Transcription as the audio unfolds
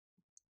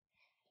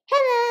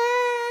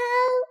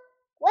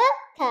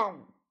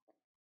Welcome!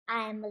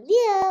 I'm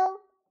Alio.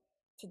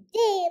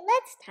 Today,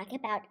 let's talk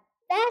about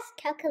fast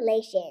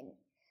calculation,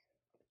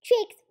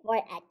 tricks for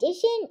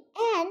addition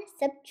and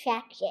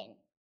subtraction.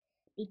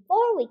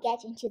 Before we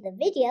get into the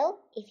video,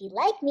 if you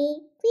like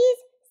me, please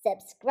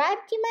subscribe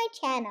to my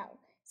channel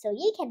so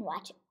you can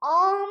watch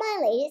all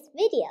my latest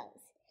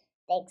videos.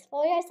 Thanks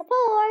for your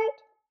support!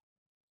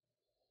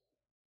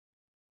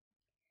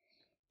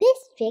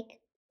 This trick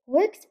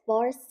works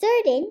for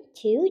certain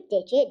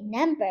two-digit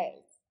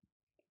numbers.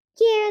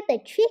 Here, the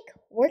trick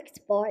works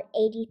for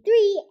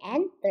 83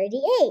 and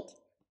 38.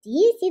 Do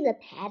you see the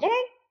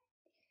pattern?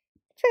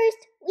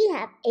 First, we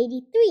have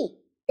 83.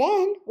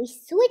 Then, we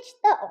switch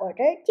the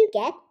order to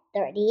get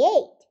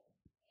 38.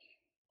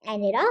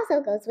 And it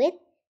also goes with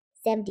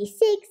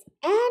 76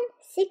 and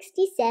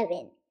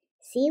 67.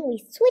 See, we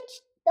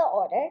switched the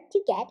order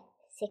to get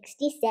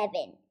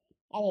 67.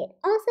 And it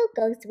also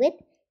goes with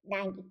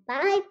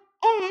 95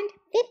 and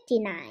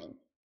 59.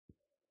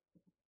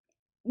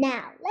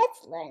 Now, let's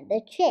learn the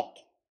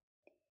trick.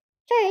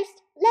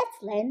 First, let's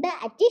learn the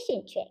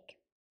addition trick.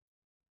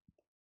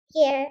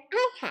 Here,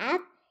 I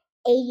have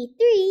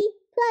 83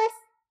 plus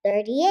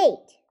 38.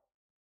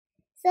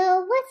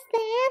 So, what's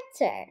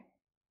the answer?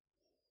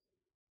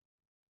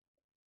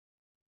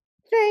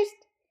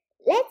 First,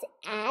 let's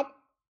add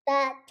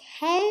the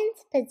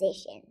tens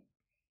position.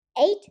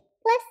 8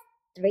 plus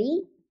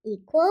 3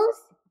 equals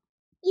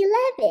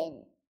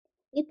 11.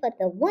 We put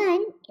the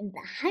 1 in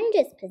the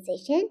hundreds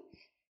position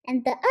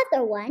and the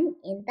other one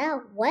in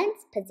the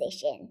ones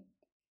position.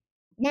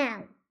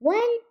 Now,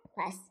 1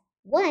 plus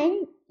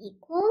 1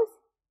 equals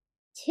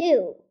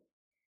 2.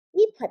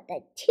 We put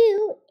the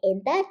 2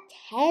 in the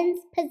tens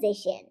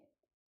position.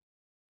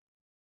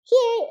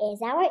 Here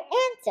is our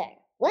answer,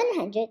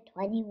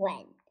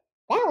 121.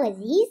 That was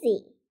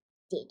easy.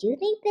 Did you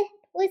think that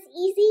was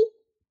easy?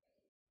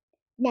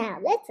 Now,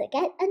 let's look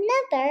at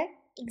another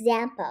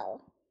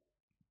example.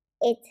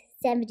 It's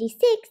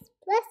 76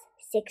 plus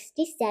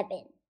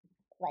 67.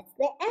 What's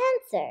the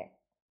answer?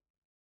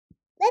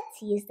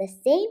 Let's use the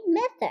same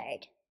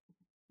method.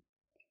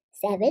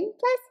 7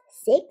 plus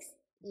 6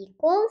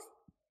 equals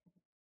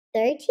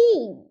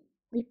 13.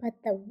 We put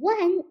the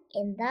 1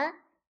 in the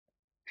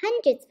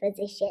hundreds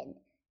position,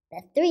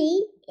 the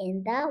 3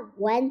 in the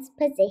ones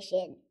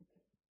position.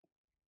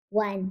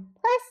 1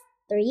 plus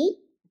 3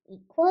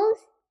 equals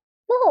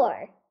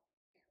 4.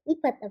 We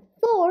put the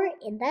 4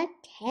 in the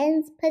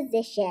tens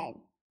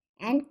position.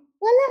 And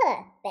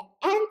voila! The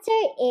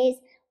answer is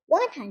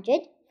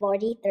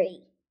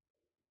 143.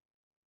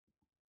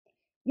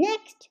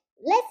 Next,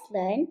 let's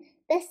learn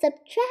the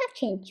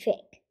subtraction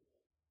trick.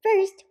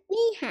 First,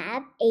 we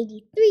have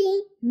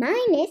 83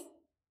 minus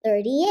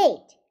 38.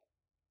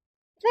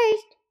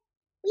 First,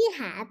 we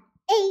have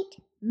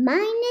 8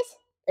 minus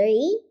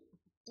 3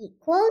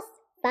 equals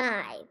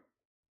 5.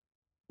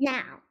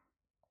 Now,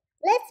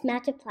 let's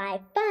multiply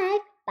 5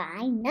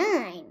 by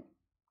 9.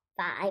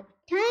 5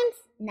 times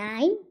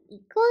 9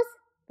 equals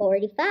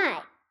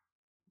 45.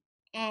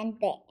 And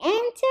the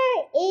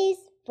answer is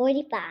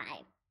 45.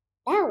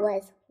 That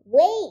was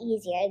way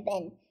easier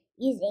than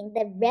using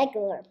the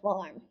regular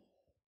form.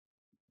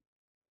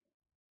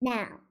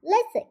 Now,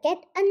 let's look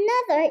at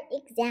another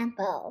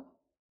example.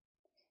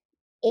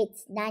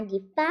 It's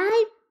 95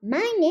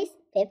 minus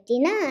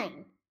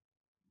 59.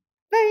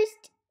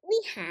 First,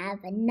 we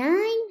have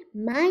 9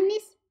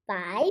 minus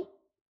 5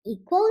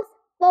 equals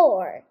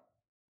 4.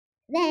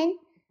 Then,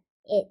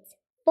 it's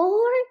 4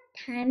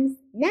 times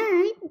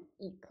 9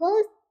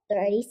 equals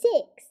 36.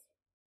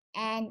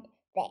 And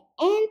the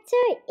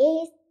answer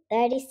is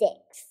 36.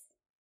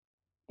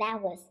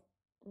 That was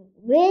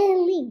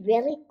really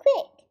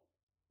quick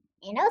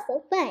and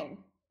also fun.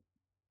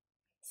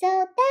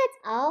 So that's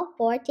all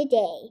for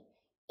today.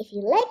 If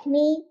you like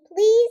me,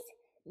 please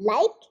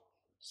like,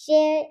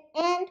 share,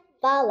 and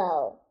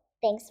follow.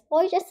 Thanks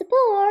for your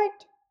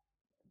support.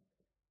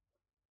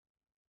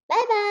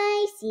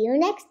 Bye-bye. See you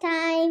next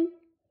time.